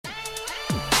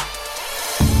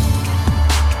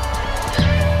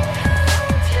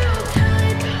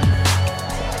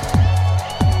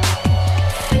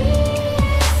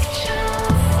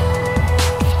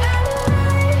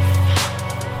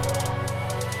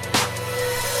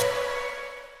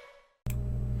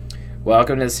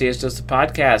Welcome to the C.S. Joseph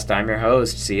Podcast. I'm your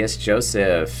host, C.S.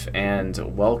 Joseph, and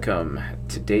welcome.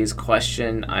 Today's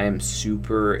question I am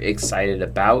super excited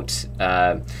about.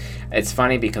 It's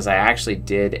funny because I actually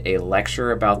did a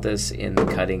lecture about this in the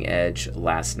Cutting Edge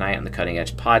last night on the Cutting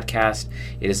Edge podcast.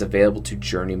 It is available to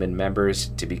Journeyman members.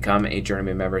 To become a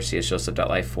Journeyman member,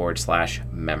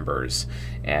 csjoseph.life/members,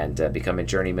 and become a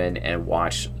Journeyman and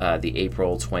watch the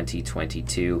April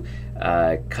 2022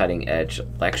 Cutting Edge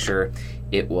lecture.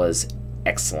 It was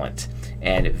excellent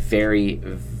and very,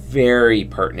 very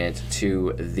pertinent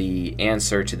to the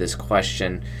answer to this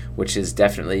question, which is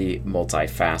definitely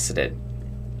multifaceted.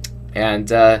 And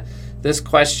this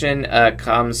question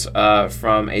comes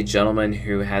from a gentleman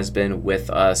who has been with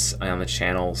us on the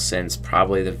channel since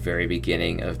probably the very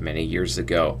beginning of many years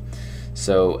ago.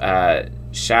 So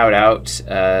shout out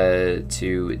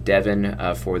to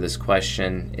Devin for this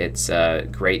question. It's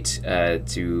great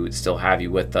to still have you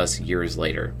with us years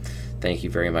later. Thank you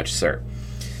very much, sir.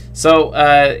 So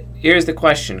here's the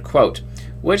question, quote,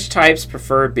 which types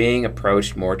prefer being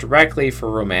approached more directly for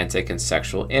romantic and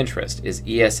sexual interest? Is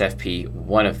ESFP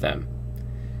one of them?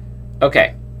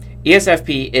 Okay,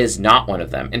 ESFP is not one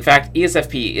of them. In fact,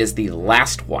 ESFP is the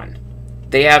last one.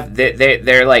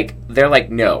 They're like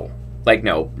no. Like,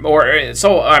 no. Or,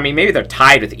 so, I mean, maybe they're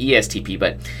tied with ESTP,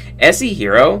 but SE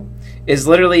Hero is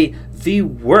literally the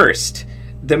worst.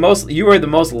 You are the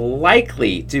most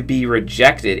likely to be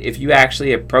rejected if you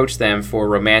actually approach them for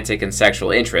romantic and sexual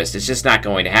interest. It's just not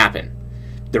going to happen.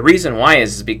 The reason why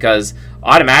is because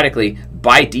automatically,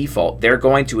 by default, they're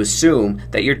going to assume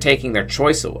that you're taking their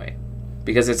choice away.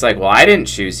 Because it's like, well, I didn't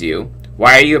choose you.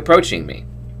 Why are you approaching me?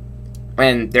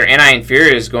 And their NI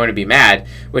inferior is going to be mad,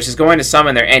 which is going to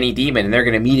summon their NE demon, and they're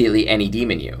going to immediately NE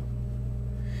demon you.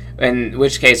 In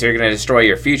which case, they're going to destroy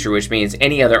your future, which means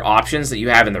any other options that you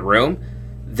have in the room,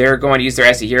 they're going to use their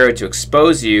SE Hero to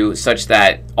expose you such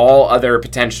that all other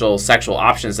potential sexual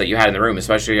options that you had in the room,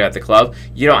 especially at the club,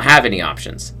 you don't have any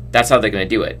options. That's how they're going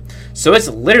to do it. So it's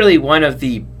literally one of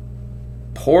the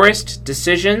poorest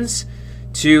decisions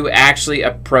to actually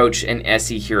approach an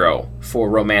SE Hero for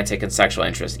romantic and sexual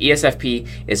interest. ESFP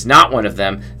is not one of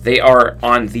them. They are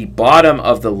on the bottom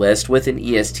of the list with an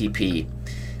ESTP.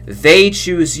 They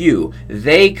choose you.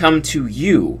 They come to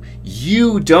you.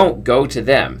 You don't go to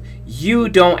them. You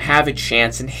don't have a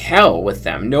chance in hell with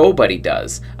them. Nobody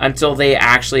does until they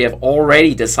actually have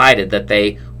already decided that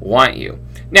they want you.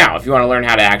 Now, if you want to learn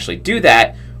how to actually do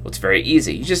that, well, it's very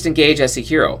easy. You just engage SE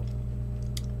Hero.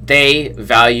 They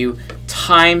value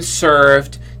time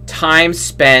served, time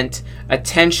spent,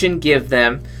 attention give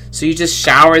them. So you just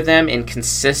shower them in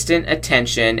consistent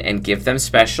attention and give them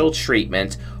special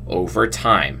treatment over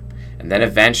time. And then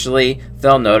eventually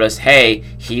they'll notice, hey,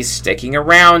 he's sticking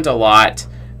around a lot.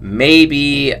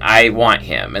 Maybe I want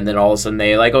him. And then all of a sudden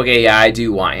they're like, okay, yeah, I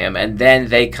do want him. And then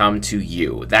they come to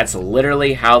you. That's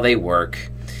literally how they work.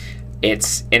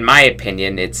 It's, in my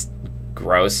opinion, it's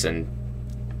gross, and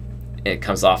it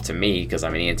comes off to me, because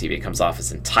I'm an ENTP, it comes off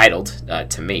as entitled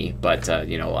to me, but,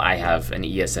 I have an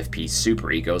ESFP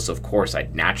superego, so of course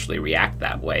I'd naturally react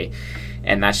that way,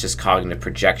 and that's just cognitive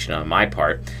projection on my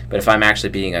part. But if I'm actually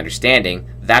being understanding,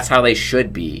 that's how they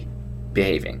should be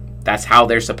behaving. That's how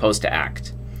they're supposed to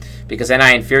act. Because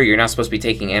NI inferior, you're not supposed to be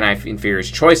taking NI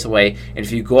inferior's choice away, and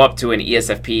if you go up to an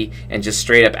ESFP and just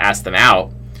straight up ask them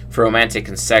out for romantic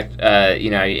and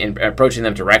in approaching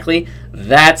them directly,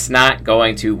 that's not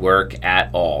going to work at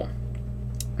all.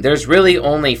 There's really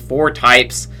only 4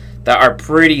 types that are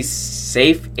pretty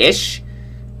safe-ish.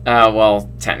 Well,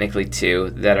 technically 2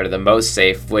 that are the most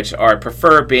safe, which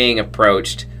prefer being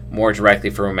approached more directly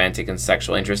for romantic and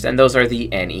sexual interest, and those are the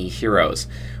NE heroes,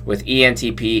 with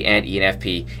ENTP and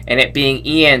ENFP, and it being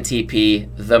ENTP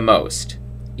the most.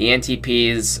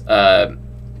 ENTPs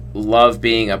love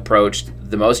being approached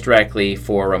the most directly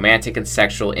for romantic and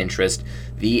sexual interest,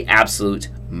 the absolute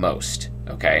most,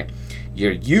 okay?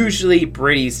 You're usually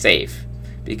pretty safe,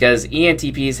 because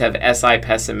ENTPs have SI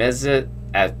pessimistic,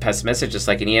 just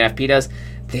like an ENFP does.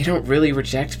 They don't really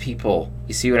reject people.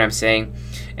 You see what I'm saying?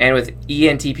 And with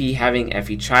ENTP having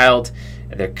FE child,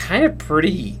 they're kind of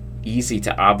pretty easy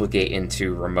to obligate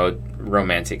into remote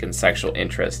romantic and sexual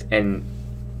interest. And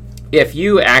if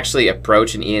you actually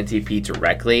approach an ENTP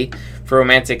directly for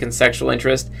romantic and sexual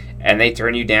interest and they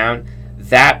turn you down,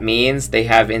 that means they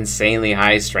have insanely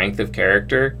high strength of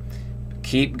character.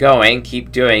 Keep going,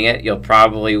 keep doing it. You'll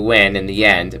probably win in the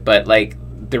end. But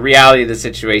the reality of the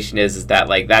situation is that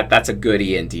that's a good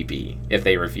ENTP if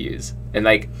they refuse. And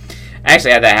I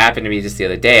actually had that happen to me just the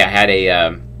other day. I had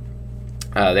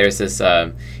there's this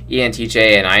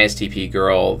ENTJ and ISTP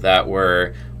girl that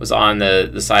was on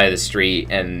the side of the street,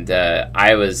 and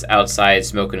I was outside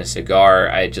smoking a cigar.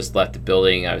 I had just left the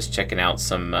building. I was checking out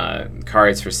some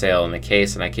cards for sale in the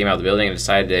case, and I came out of the building and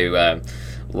decided to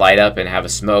light up and have a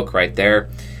smoke right there.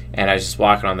 And I was just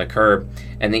walking on the curb,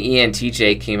 and the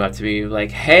ENTJ came up to me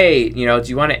like, "Hey, do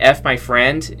you want to F my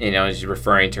friend?" She's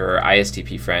referring to her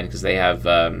ISTP friend because they have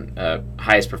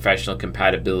highest professional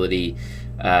compatibility,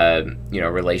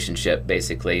 relationship,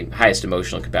 basically highest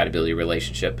emotional compatibility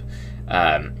relationship.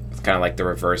 It's kind of like the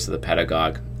reverse of the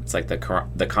pedagogue. It's like the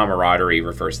camaraderie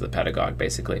reverse of the pedagogue,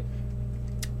 basically.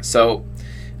 So,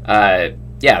 that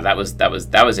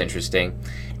was interesting.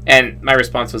 And my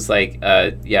response was like,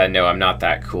 no, I'm not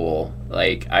that cool.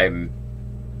 Like,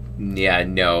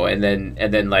 no. And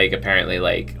then like, apparently,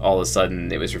 like, all of a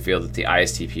sudden it was revealed that the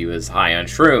ISTP was high on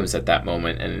shrooms at that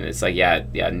moment. And it's like,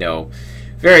 no.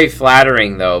 Very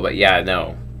flattering, though, but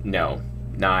no,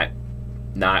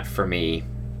 not for me.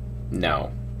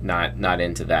 No, not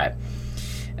into that.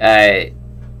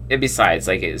 And besides,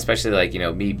 like, especially like,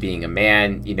 me being a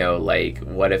man, like,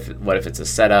 what if it's a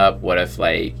setup? What if,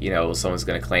 like, someone's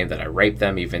going to claim that I raped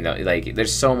them, even though, like,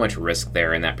 there's so much risk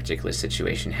there in that particular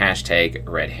situation. #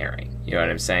 red herring. You know what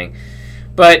I'm saying?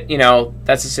 But,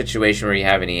 that's a situation where you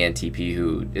have an ENTP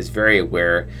who is very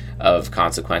aware of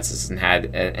consequences and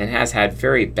has had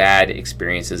very bad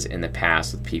experiences in the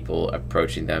past with people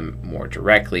approaching them more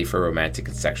directly for romantic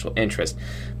and sexual interest.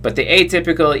 But the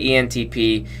atypical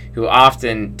ENTP, who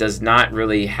often does not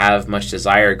really have much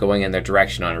desire going in their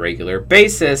direction on a regular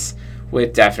basis,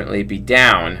 would definitely be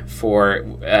down for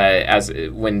as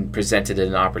when presented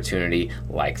an opportunity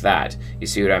like that. You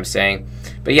see what I'm saying?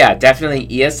 But yeah, definitely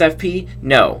ESFP,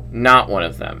 no, not one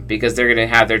of them, because they're going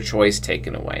to have their choice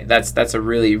taken away. That's a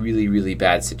really, really, really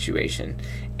bad situation.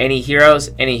 Any heroes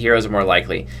are more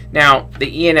likely. Now, the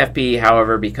ENFP,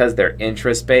 however, because they're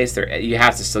interest-based, you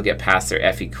have to still get past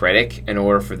their FE critic in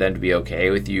order for them to be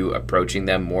okay with you approaching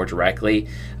them more directly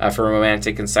for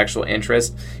romantic and sexual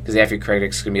interest, because the FE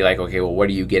critic's going to be like, okay, well, what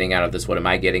are you getting out of this? What am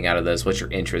I getting out of this? What's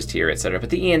your interest here, etc. But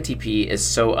the ENTP is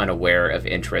so unaware of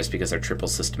interest because they're triple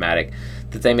systematic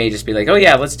that they may just be like, oh,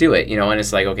 yeah, let's do it, and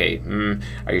it's like, okay,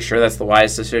 are you sure that's the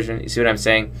wise decision? You see what I'm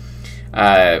saying?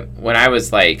 When I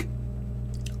was like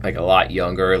a lot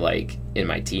younger, like in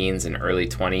my teens and early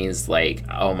 20s, like,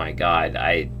 oh my god,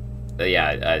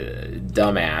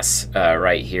 dumbass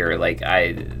right here. Like,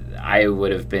 I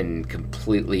would have been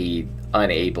completely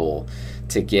unable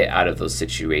to get out of those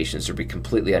situations, or be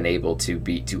completely unable to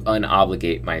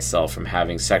unobligate myself from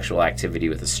having sexual activity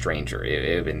with a stranger.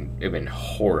 It would have been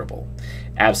horrible,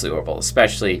 absolutely horrible,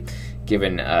 especially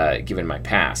given my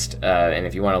past. And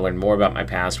if you want to learn more about my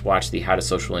past, watch the How to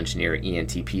Social Engineer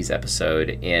ENTPs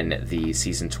episode in the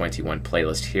Season 21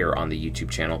 playlist here on the YouTube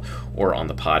channel or on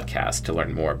the podcast to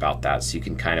learn more about that, so you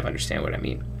can kind of understand what I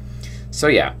mean. So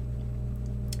yeah.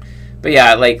 But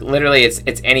yeah, like, literally, it's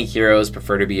any heroes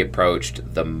prefer to be approached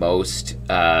the most.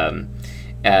 And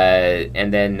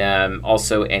then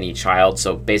also any child.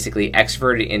 So basically,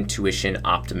 extroverted, intuition,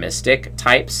 optimistic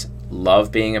types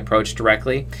love being approached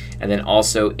directly. And then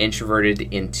also introverted,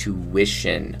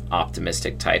 intuition,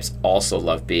 optimistic types also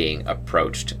love being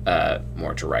approached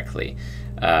more directly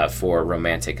for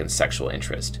romantic and sexual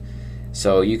interest.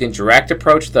 So you can direct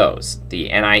approach those, the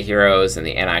NI heroes and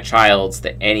the NI childs,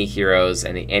 the any heroes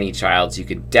and the any childs. You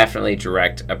could definitely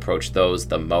direct approach those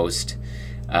the most,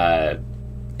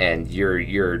 and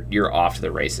you're off to the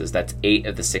races. That's 8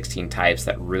 of the 16 types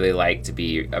that really like to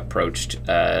be approached.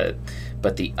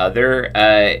 But the other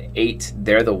 8,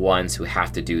 they're the ones who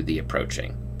have to do the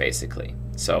approaching, basically.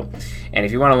 So, and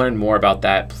if you want to learn more about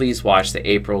that, please watch the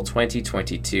April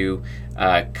 2022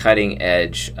 Cutting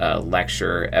Edge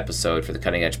lecture episode for the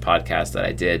Cutting Edge podcast that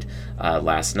I did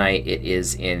last night. It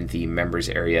is in the members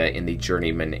area, in the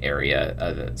Journeyman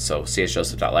area. So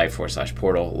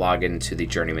csjoseph.live/portal, log into the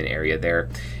Journeyman area there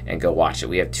and go watch it.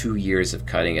 We have 2 years of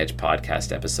Cutting Edge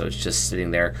podcast episodes just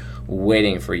sitting there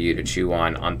waiting for you to chew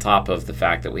on top of the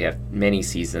fact that we have many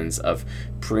seasons of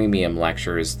premium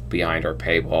lectures behind our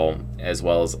paywall, as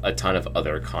well as a ton of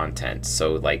other content.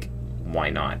 So, like, why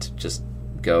not? Just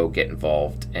go get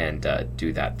involved and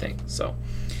do that thing. So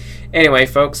anyway,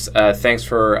 folks, thanks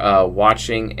for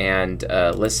watching and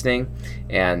listening,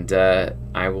 and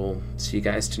I will see you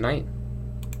guys tonight.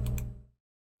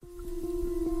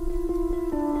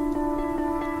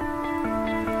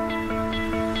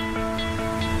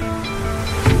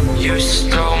 You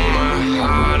stole